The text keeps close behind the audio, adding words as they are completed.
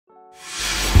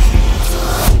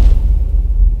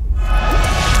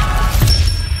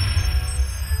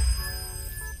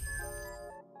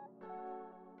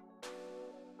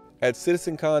At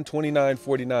CitizenCon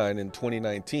 2949 in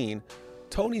 2019,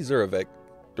 Tony Zurovec,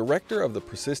 director of the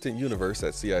Persistent Universe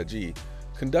at CIG,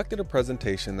 conducted a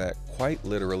presentation that quite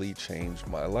literally changed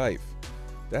my life.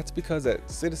 That's because at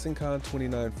CitizenCon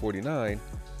 2949,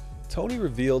 Tony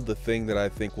revealed the thing that I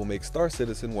think will make Star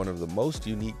Citizen one of the most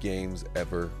unique games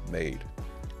ever made: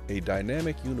 a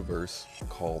dynamic universe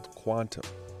called Quantum.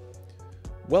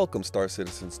 Welcome, Star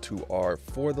Citizens, to our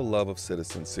For the Love of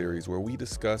Citizen series, where we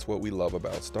discuss what we love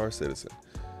about Star Citizen.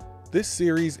 This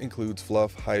series includes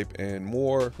fluff, hype, and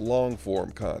more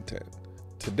long-form content.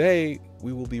 Today,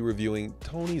 we will be reviewing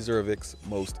Tony Zurovec's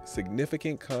most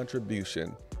significant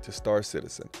contribution to Star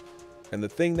Citizen, and the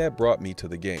thing that brought me to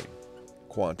the game: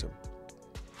 Quantum.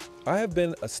 I have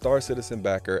been a Star Citizen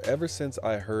backer ever since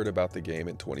I heard about the game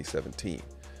in 2017,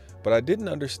 but I didn't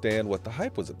understand what the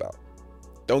hype was about.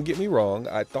 Don't get me wrong,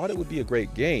 I thought it would be a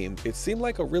great game. It seemed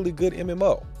like a really good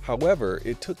MMO. However,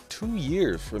 it took 2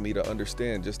 years for me to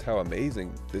understand just how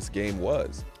amazing this game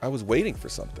was. I was waiting for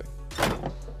something.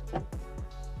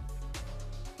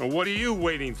 Well, what are you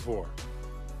waiting for?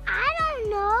 I don't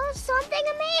know, something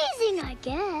amazing, I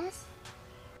guess.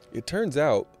 It turns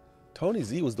out, Tony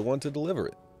Z was the one to deliver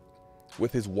it,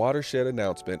 with his watershed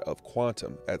announcement of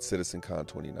Quantum at CitizenCon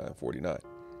 2949.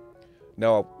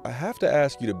 Now, I have to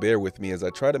ask you to bear with me as I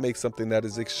try to make something that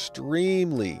is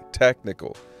extremely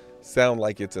technical sound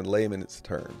like it's in layman's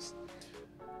terms.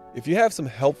 If you have some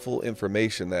helpful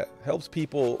information that helps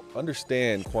people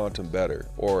understand Quantum better,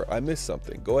 or I missed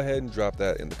something, go ahead and drop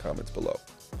that in the comments below.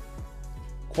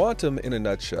 Quantum, in a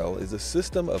nutshell, is a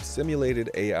system of simulated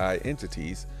AI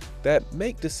entities that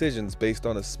make decisions based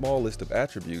on a small list of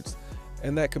attributes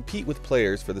and that compete with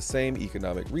players for the same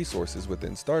economic resources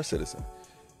within Star Citizen.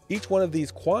 Each one of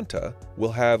these quanta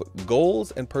will have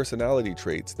goals and personality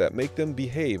traits that make them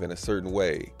behave in a certain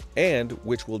way, and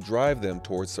which will drive them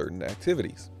towards certain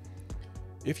activities.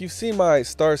 If you've seen my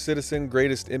Star Citizen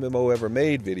Greatest MMO Ever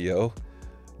Made video,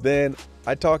 then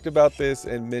I talked about this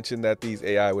and mentioned that these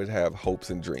AI would have hopes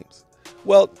and dreams.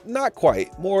 Well, not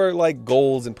quite, more like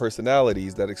goals and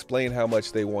personalities that explain how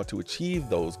much they want to achieve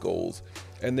those goals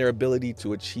and their ability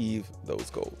to achieve those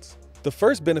goals. The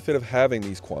first benefit of having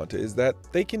these quanta is that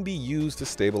they can be used to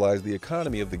stabilize the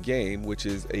economy of the game, which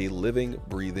is a living,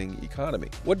 breathing economy.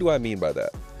 What do I mean by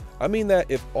that? I mean that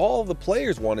if all the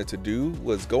players wanted to do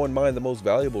was go and mine the most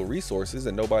valuable resources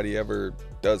and nobody ever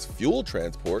does fuel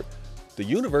transport, the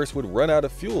universe would run out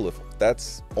of fuel if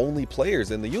that's only players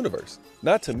in the universe.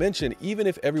 Not to mention, even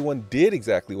if everyone did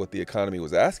exactly what the economy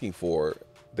was asking for,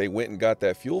 they went and got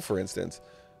that fuel, for instance,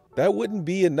 that wouldn't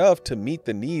be enough to meet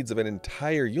the needs of an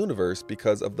entire universe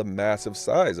because of the massive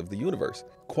size of the universe.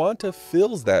 Quanta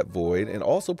fills that void and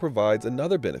also provides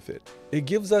another benefit. It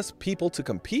gives us people to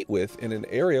compete with in an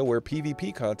area where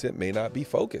PvP content may not be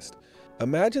focused.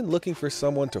 Imagine looking for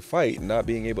someone to fight and not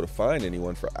being able to find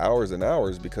anyone for hours and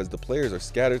hours because the players are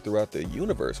scattered throughout the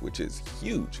universe, which is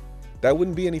huge. That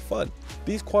wouldn't be any fun.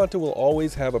 These quanta will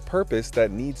always have a purpose that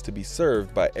needs to be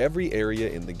served by every area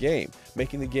in the game,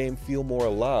 making the game feel more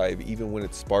alive even when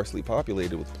it's sparsely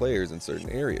populated with players in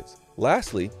certain areas.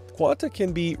 Lastly, quanta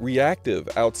can be reactive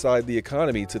outside the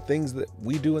economy to things that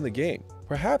we do in the game.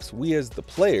 Perhaps we as the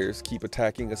players keep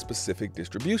attacking a specific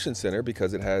distribution center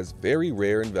because it has very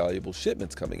rare and valuable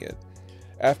shipments coming in.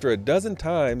 After a dozen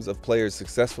times of players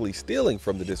successfully stealing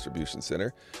from the distribution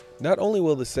center, not only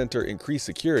will the center increase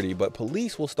security, but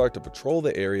police will start to patrol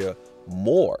the area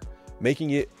more,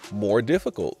 making it more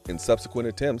difficult in subsequent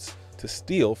attempts to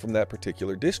steal from that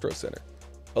particular distro center.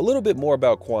 A little bit more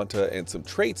about quanta and some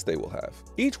traits they will have.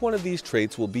 Each one of these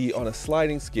traits will be on a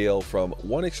sliding scale from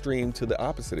one extreme to the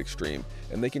opposite extreme,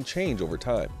 and they can change over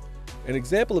time. An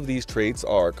example of these traits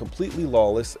are completely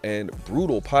lawless and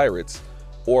brutal pirates,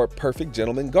 or perfect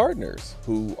gentlemen gardeners,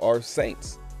 who are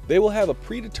saints. They will have a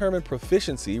predetermined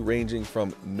proficiency ranging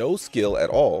from no skill at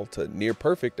all to near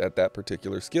perfect at that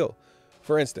particular skill.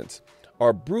 For instance,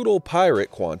 our brutal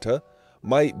pirate quanta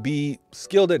might be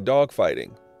skilled at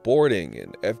dogfighting, boarding,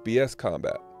 and FPS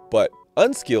combat, but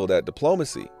unskilled at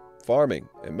diplomacy, farming,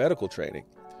 and medical training.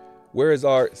 Whereas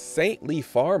our saintly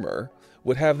farmer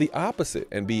would have the opposite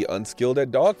and be unskilled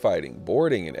at dogfighting,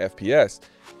 boarding, and FPS,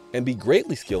 and be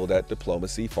greatly skilled at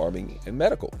diplomacy, farming, and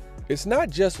medical. It's not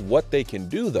just what they can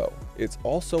do though, it's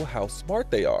also how smart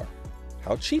they are,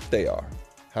 how cheap they are,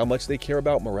 how much they care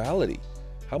about morality,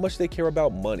 how much they care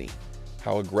about money,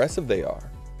 how aggressive they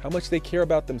are, how much they care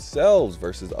about themselves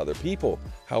versus other people,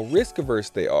 how risk averse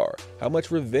they are, how much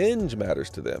revenge matters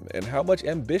to them, and how much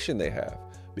ambition they have.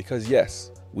 Because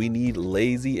yes, we need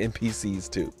lazy NPCs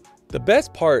too. The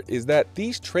best part is that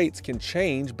these traits can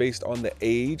change based on the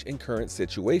age and current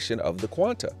situation of the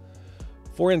quanta.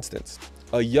 For instance,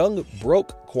 a young broke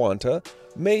quanta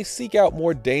may seek out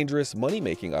more dangerous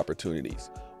money-making opportunities,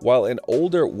 while an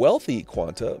older wealthy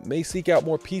quanta may seek out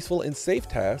more peaceful and safe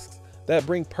tasks that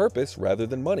bring purpose rather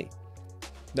than money.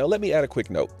 Now let me add a quick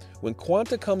note. When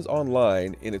quanta comes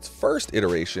online in its first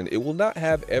iteration, it will not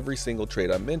have every single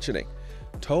trait I'm mentioning.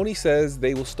 Tony says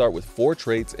they will start with 4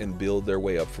 traits and build their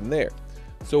way up from there.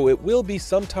 So it will be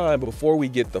some time before we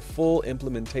get the full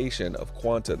implementation of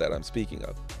quanta that I'm speaking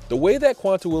of. The way that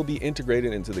quanta will be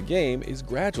integrated into the game is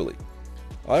gradually.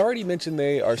 I already mentioned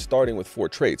they are starting with 4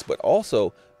 traits, but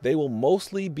also they will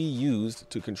mostly be used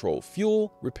to control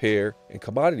fuel, repair, and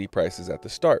commodity prices at the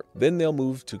start. Then they'll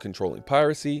move to controlling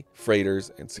piracy,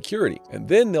 freighters, and security. And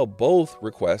then they'll both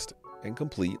request and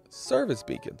complete service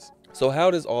beacons. So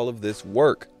how does all of this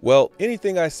work? Well,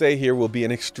 anything I say here will be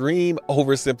an extreme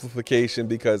oversimplification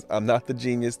because I'm not the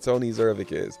genius Tony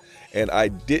Zervik is, and I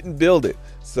didn't build it.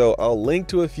 So I'll link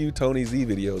to a few Tony Z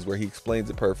videos where he explains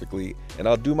it perfectly, and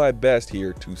I'll do my best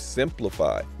here to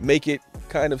simplify, make it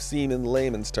kind of seem in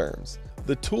layman's terms.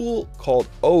 The tool called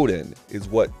Odin is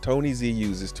what Tony Z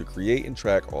uses to create and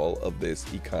track all of this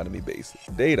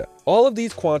economy-based data. All of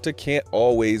these quanta can't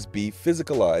always be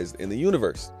physicalized in the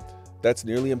universe. That's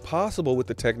nearly impossible with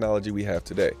the technology we have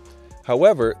today.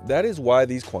 However, that is why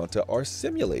these quanta are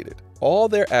simulated. All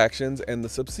their actions and the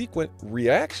subsequent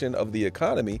reaction of the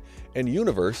economy and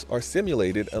universe are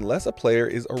simulated unless a player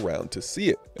is around to see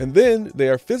it. And then they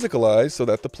are physicalized so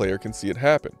that the player can see it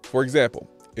happen. For example,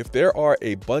 if there are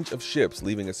a bunch of ships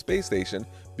leaving a space station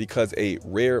because a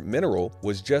rare mineral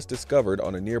was just discovered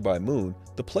on a nearby moon,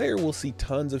 the player will see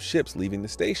tons of ships leaving the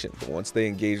station. But once they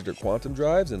engage their quantum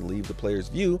drives and leave the player's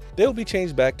view, they will be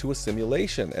changed back to a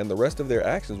simulation, and the rest of their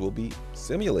actions will be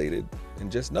simulated in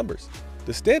just numbers.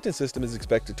 The Stanton system is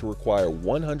expected to require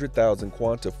 100,000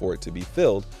 quanta for it to be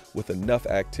filled with enough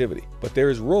activity, but there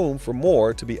is room for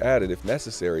more to be added if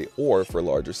necessary or for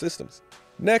larger systems.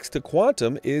 Next to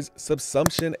quantum is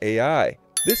Subsumption AI.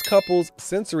 This couples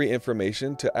sensory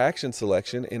information to action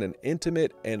selection in an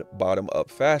intimate and bottom-up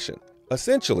fashion.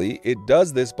 Essentially, it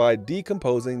does this by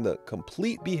decomposing the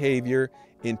complete behavior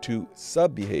into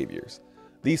sub-behaviors.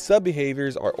 These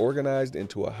sub-behaviors are organized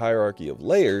into a hierarchy of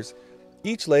layers.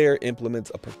 Each layer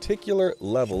implements a particular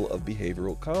level of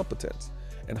behavioral competence,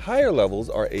 and higher levels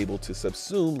are able to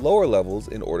subsume lower levels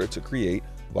in order to create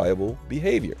viable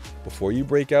behavior. Before you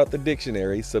break out the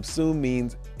dictionary, subsume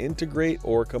means integrate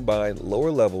or combine lower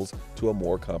levels to a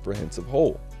more comprehensive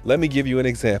whole. Let me give you an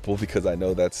example because I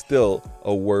know that's still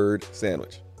a word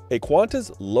sandwich. A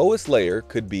quanta's lowest layer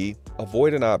could be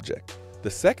avoid an object. The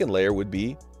second layer would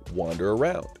be wander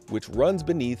around, which runs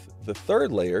beneath the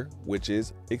third layer, which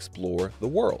is explore the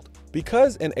world.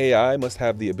 Because an AI must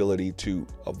have the ability to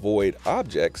avoid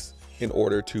objects in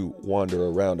order to wander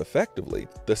around effectively,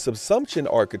 the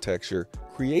subsumption architecture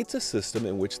creates a system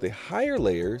in which the higher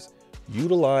layers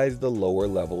utilize the lower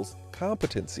levels'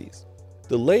 competencies.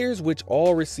 The layers, which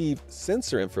all receive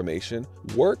sensor information,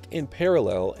 work in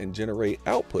parallel and generate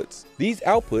outputs. These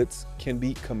outputs can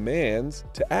be commands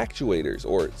to actuators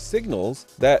or signals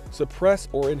that suppress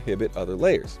or inhibit other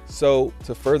layers. So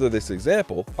to further this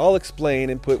example, I'll explain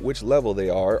and put which level they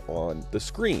are on the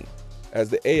screen. As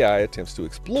the AI attempts to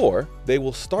explore, they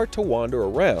will start to wander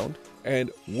around, and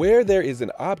where there is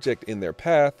an object in their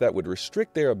path that would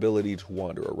restrict their ability to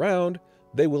wander around,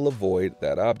 they will avoid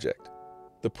that object.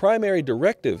 The primary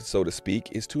directive, so to speak,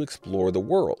 is to explore the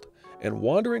world, and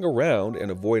wandering around and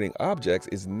avoiding objects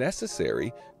is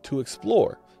necessary to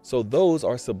explore. So those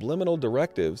are subliminal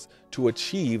directives to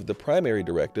achieve the primary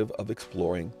directive of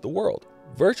exploring the world.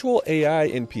 Virtual AI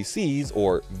NPCs,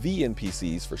 or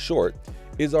VNPCs for short,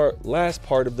 is our last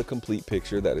part of the complete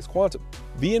picture that is quantum.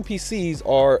 VNPCs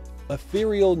are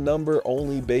ethereal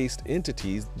number-only based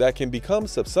entities that can become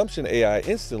Subsumption AI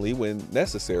instantly when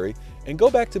necessary and go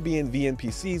back to being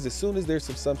VNPCs as soon as their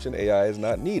Subsumption AI is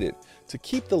not needed to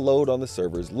keep the load on the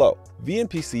servers low.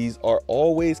 VNPCs are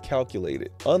always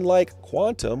calculated, unlike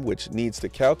quantum, which needs to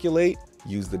calculate,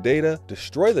 use the data,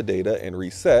 destroy the data, and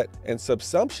reset, and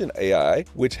Subsumption AI,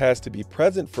 which has to be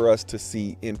present for us to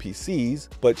see NPCs,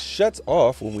 but shuts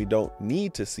off when we don't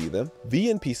need to see them.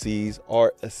 VNPCs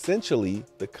are essentially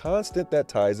the constant that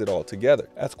ties it all together.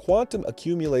 As quantum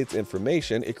accumulates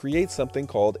information, it creates something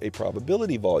called a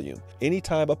probability volume.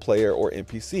 Anytime a player or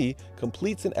NPC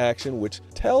completes an action which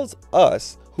tells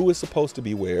us who is supposed to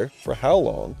be where, for how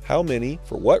long, how many,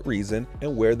 for what reason,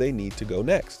 and where they need to go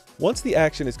next. Once the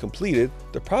action is completed,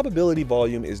 the probability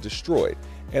volume is destroyed,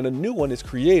 and a new one is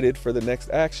created for the next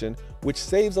action, which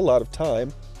saves a lot of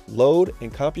time load,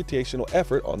 and computational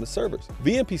effort on the servers.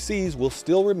 vNPCs will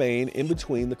still remain in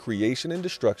between the creation and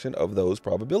destruction of those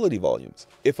probability volumes.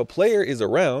 If a player is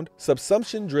around,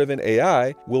 subsumption-driven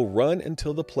AI will run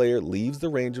until the player leaves the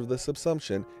range of the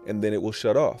subsumption, and then it will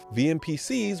shut off.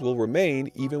 vNPCs will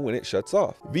remain even when it shuts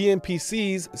off.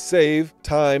 vNPCs save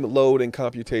time, load, and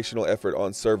computational effort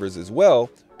on servers as well,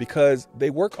 because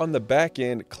they work on the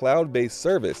back-end cloud-based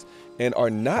service and are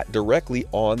not directly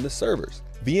on the servers.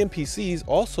 vNPCs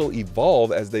also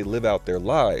evolve as they live out their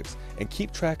lives and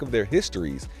keep track of their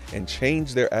histories and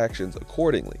change their actions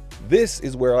accordingly. This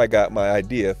is where I got my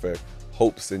idea for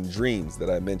hopes and dreams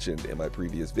that I mentioned in my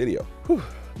previous video. Whew.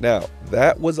 Now,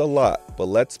 that was a lot, but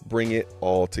let's bring it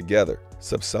all together.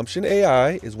 Subsumption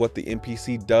AI is what the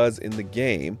NPC does in the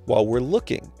game while we're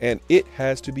looking, and it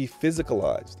has to be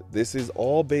physicalized. This is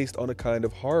all based on a kind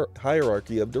of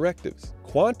hierarchy of directives.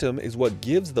 Quantum is what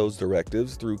gives those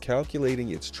directives through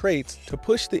calculating its traits to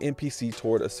push the NPC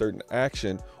toward a certain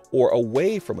action or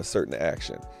away from a certain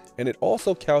action. And it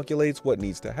also calculates what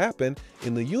needs to happen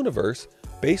in the universe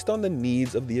based on the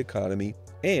needs of the economy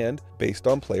and based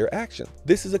on player action.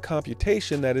 This is a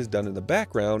computation that is done in the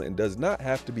background and does not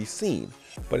have to be seen,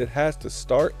 but it has to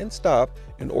start and stop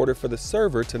in order for the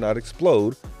server to not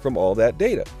explode from all that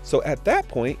data. So at that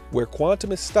point, where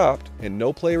quantum is stopped and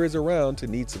no player is around to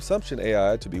need subsumption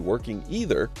AI to be working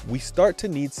either, we start to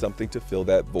need something to fill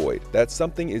that void. That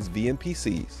something is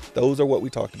vNPCs. Those are what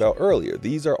we talked about earlier.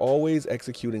 These are always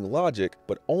executing logic,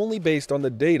 but only based on the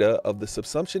data of the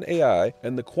subsumption AI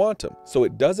and the quantum. So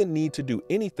it doesn't need to do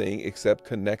anything except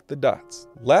connect the dots.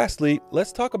 Lastly,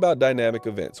 let's talk about dynamic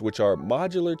events, which are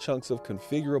modular chunks of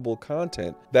configurable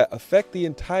content that affect the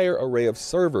entire array of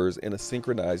servers in a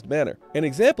synchronized manner. An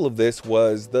example of this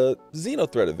was the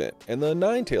Xenothreat event and the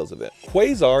Ninetales event.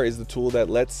 Quasar is the tool that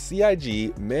lets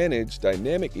CIG manage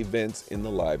dynamic events in the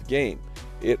live game.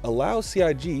 It allows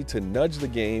CIG to nudge the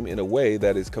game in a way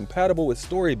that is compatible with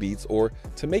story beats or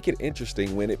to make it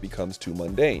interesting when it becomes too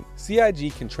mundane.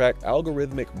 CIG can track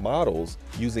algorithmic models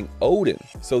using Odin,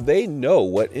 so they know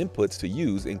what inputs to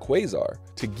use in Quasar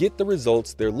to get the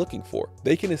results they're looking for.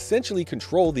 They can essentially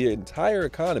control the entire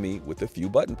economy with a few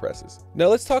button presses. Now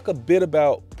let's talk a bit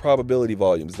about probability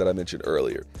volumes that I mentioned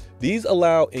earlier. These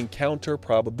allow encounter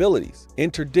probabilities,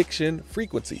 interdiction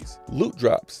frequencies, loot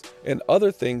drops, and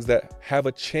other things that have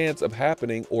a chance of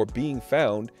happening or being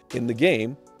found in the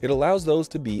game. It allows those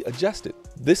to be adjusted.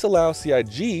 This allows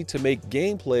CIG to make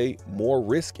gameplay more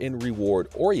risk and reward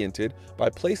oriented by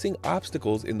placing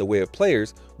obstacles in the way of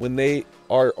players when they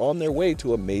are on their way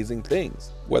to amazing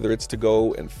things. Whether it's to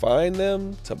go and find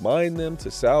them, to mine them,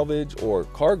 to salvage, or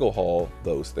cargo haul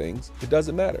those things, it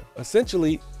doesn't matter.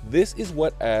 Essentially, this is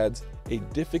what adds a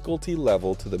difficulty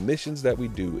level to the missions that we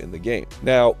do in the game.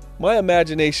 Now, my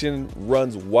imagination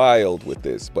runs wild with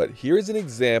this, but here's an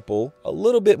example, a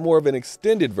little bit more of an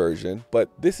extended version, but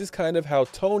this is kind of how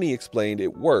Tony explained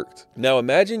it worked. Now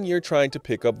imagine you're trying to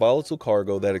pick up volatile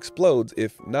cargo that explodes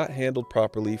if not handled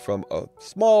properly from a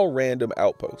small random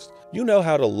outpost. You know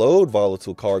how to load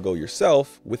volatile cargo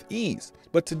yourself with ease,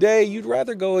 but today you'd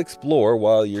rather go explore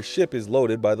while your ship is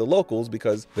loaded by the locals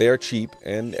because they are cheap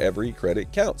and every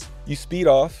credit counts. You speed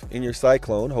off in your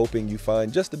Cyclone hoping you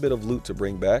find just a bit of loot to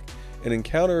bring back and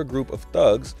encounter a group of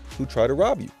thugs who try to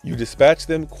rob you. You dispatch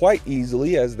them quite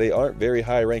easily as they aren't very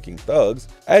high-ranking thugs.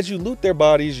 As you loot their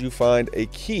bodies, you find a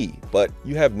key, but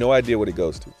you have no idea what it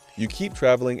goes to. You keep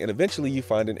traveling and eventually you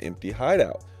find an empty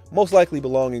hideout, most likely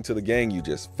belonging to the gang you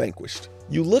just vanquished.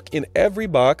 You look in every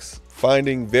box,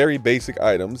 finding very basic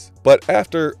items, but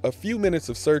after a few minutes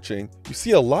of searching, you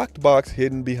see a locked box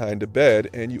hidden behind a bed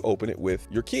and you open it with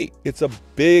your key. It's a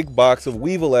big box of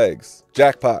weevil eggs.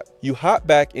 Jackpot. You hop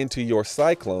back into your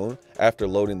Cyclone after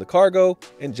loading the cargo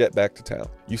and jet back to town.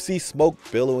 You see smoke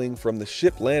billowing from the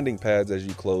ship landing pads as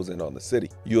you close in on the city.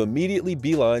 You immediately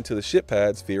beeline to the ship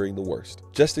pads, fearing the worst.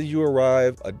 Just as you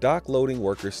arrive, a dock loading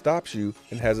worker stops you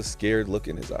and has a scared look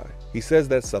in his eye. He says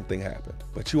that something happened,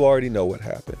 but you already know what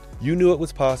happened. You knew it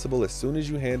was possible as soon as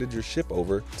you handed your ship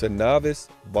over to novice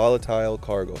volatile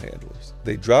cargo handlers.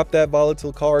 They dropped that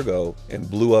volatile cargo and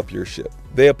blew up your ship.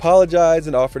 They apologize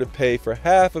and offer to pay for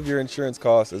half of your insurance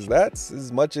costs, as that's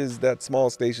as much as that small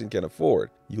station can afford.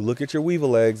 You look at your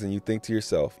weevil eggs and you think to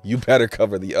yourself, you better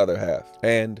cover the other half.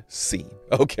 And scene.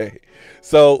 Okay,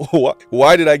 so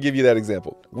why did I give you that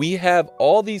example? We have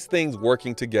all these things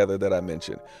working together that I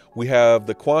mentioned. We have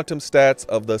the quantum stats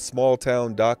of the small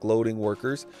town dock loading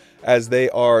workers. As they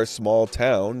are small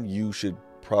town, you should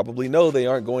probably know they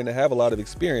aren't going to have a lot of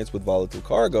experience with volatile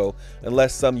cargo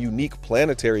unless some unique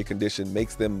planetary condition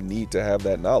makes them need to have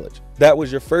that knowledge. That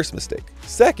was your first mistake.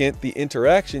 Second, the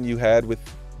interaction you had with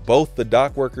both the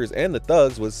dock workers and the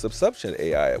thugs was Subsumption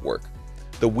AI at work.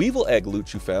 The Weevil egg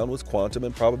loot you found was quantum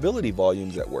and probability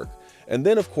volumes at work. And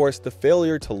then, of course, the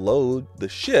failure to load the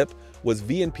ship was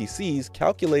VNPCs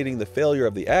calculating the failure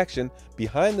of the action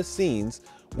behind the scenes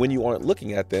when you aren't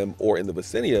looking at them or in the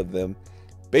vicinity of them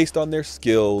based on their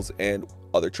skills and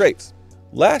other traits.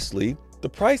 Lastly, the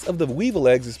price of the Weevil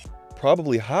eggs is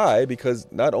probably high because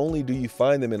not only do you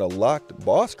find them in a locked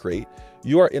boss crate,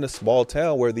 you are in a small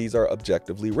town where these are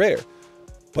objectively rare.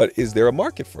 But is there a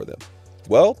market for them?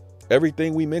 Well,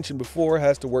 everything we mentioned before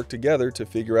has to work together to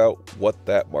figure out what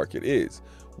that market is,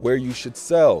 where you should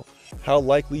sell, how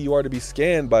likely you are to be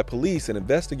scanned by police and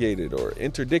investigated or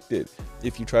interdicted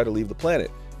if you try to leave the planet,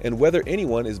 and whether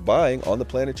anyone is buying on the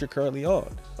planet you're currently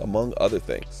on, among other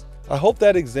things. I hope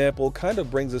that example kind of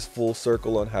brings us full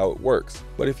circle on how it works.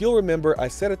 But if you'll remember, I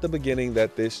said at the beginning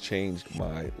that this changed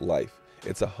my life.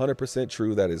 It's 100%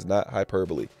 true. That is not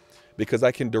hyperbole, because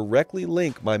I can directly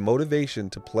link my motivation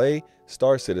to play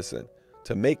Star Citizen,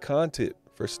 to make content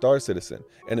for Star Citizen,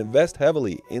 and invest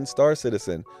heavily in Star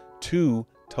Citizen to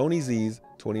Tony Z's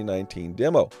 2019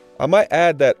 demo. I might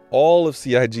add that all of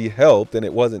CIG helped and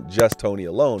it wasn't just Tony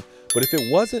alone, but if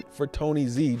it wasn't for Tony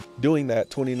Z doing that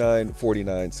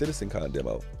 2949 CitizenCon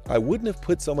demo, I wouldn't have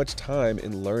put so much time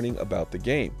in learning about the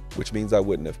game, which means I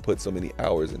wouldn't have put so many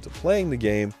hours into playing the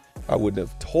game, I wouldn't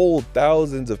have told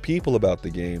thousands of people about the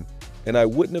game, and I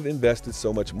wouldn't have invested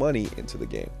so much money into the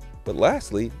game. But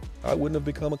lastly, I wouldn't have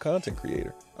become a content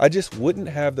creator. I just wouldn't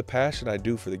have the passion I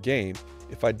do for the game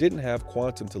if I didn't have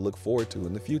Quantum to look forward to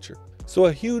in the future. So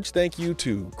a huge thank you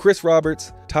to Chris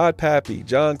Roberts, Todd Pappy,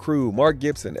 John Crew, Mark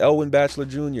Gibson, Elwin Batchelor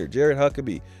Jr., Jared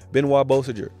Huckabee, Benoit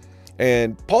Bossiger,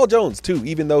 and Paul Jones too,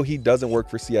 even though he doesn't work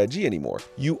for CIG anymore.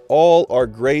 You all are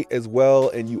great as well,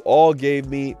 and you all gave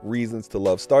me reasons to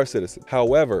love Star Citizen.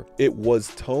 However, it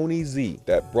was Tony Z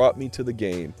that brought me to the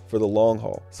game for the long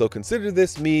haul. So consider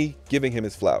this me giving him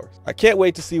his flowers. I can't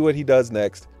wait to see what he does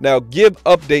next. Now give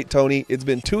update, Tony. It's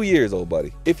been 2 years, old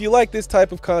buddy. If you like this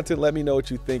type of content, let me know what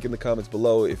you think in the comments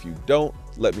below. If you don't,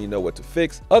 let me know what to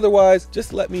fix. Otherwise,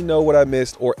 just let me know what I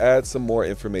missed or add some more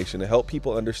information to help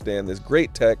people understand this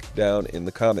great tech down in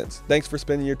the comments. Thanks for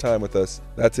spending your time with us.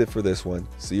 That's it for this one.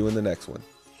 See you in the next one.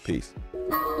 Peace.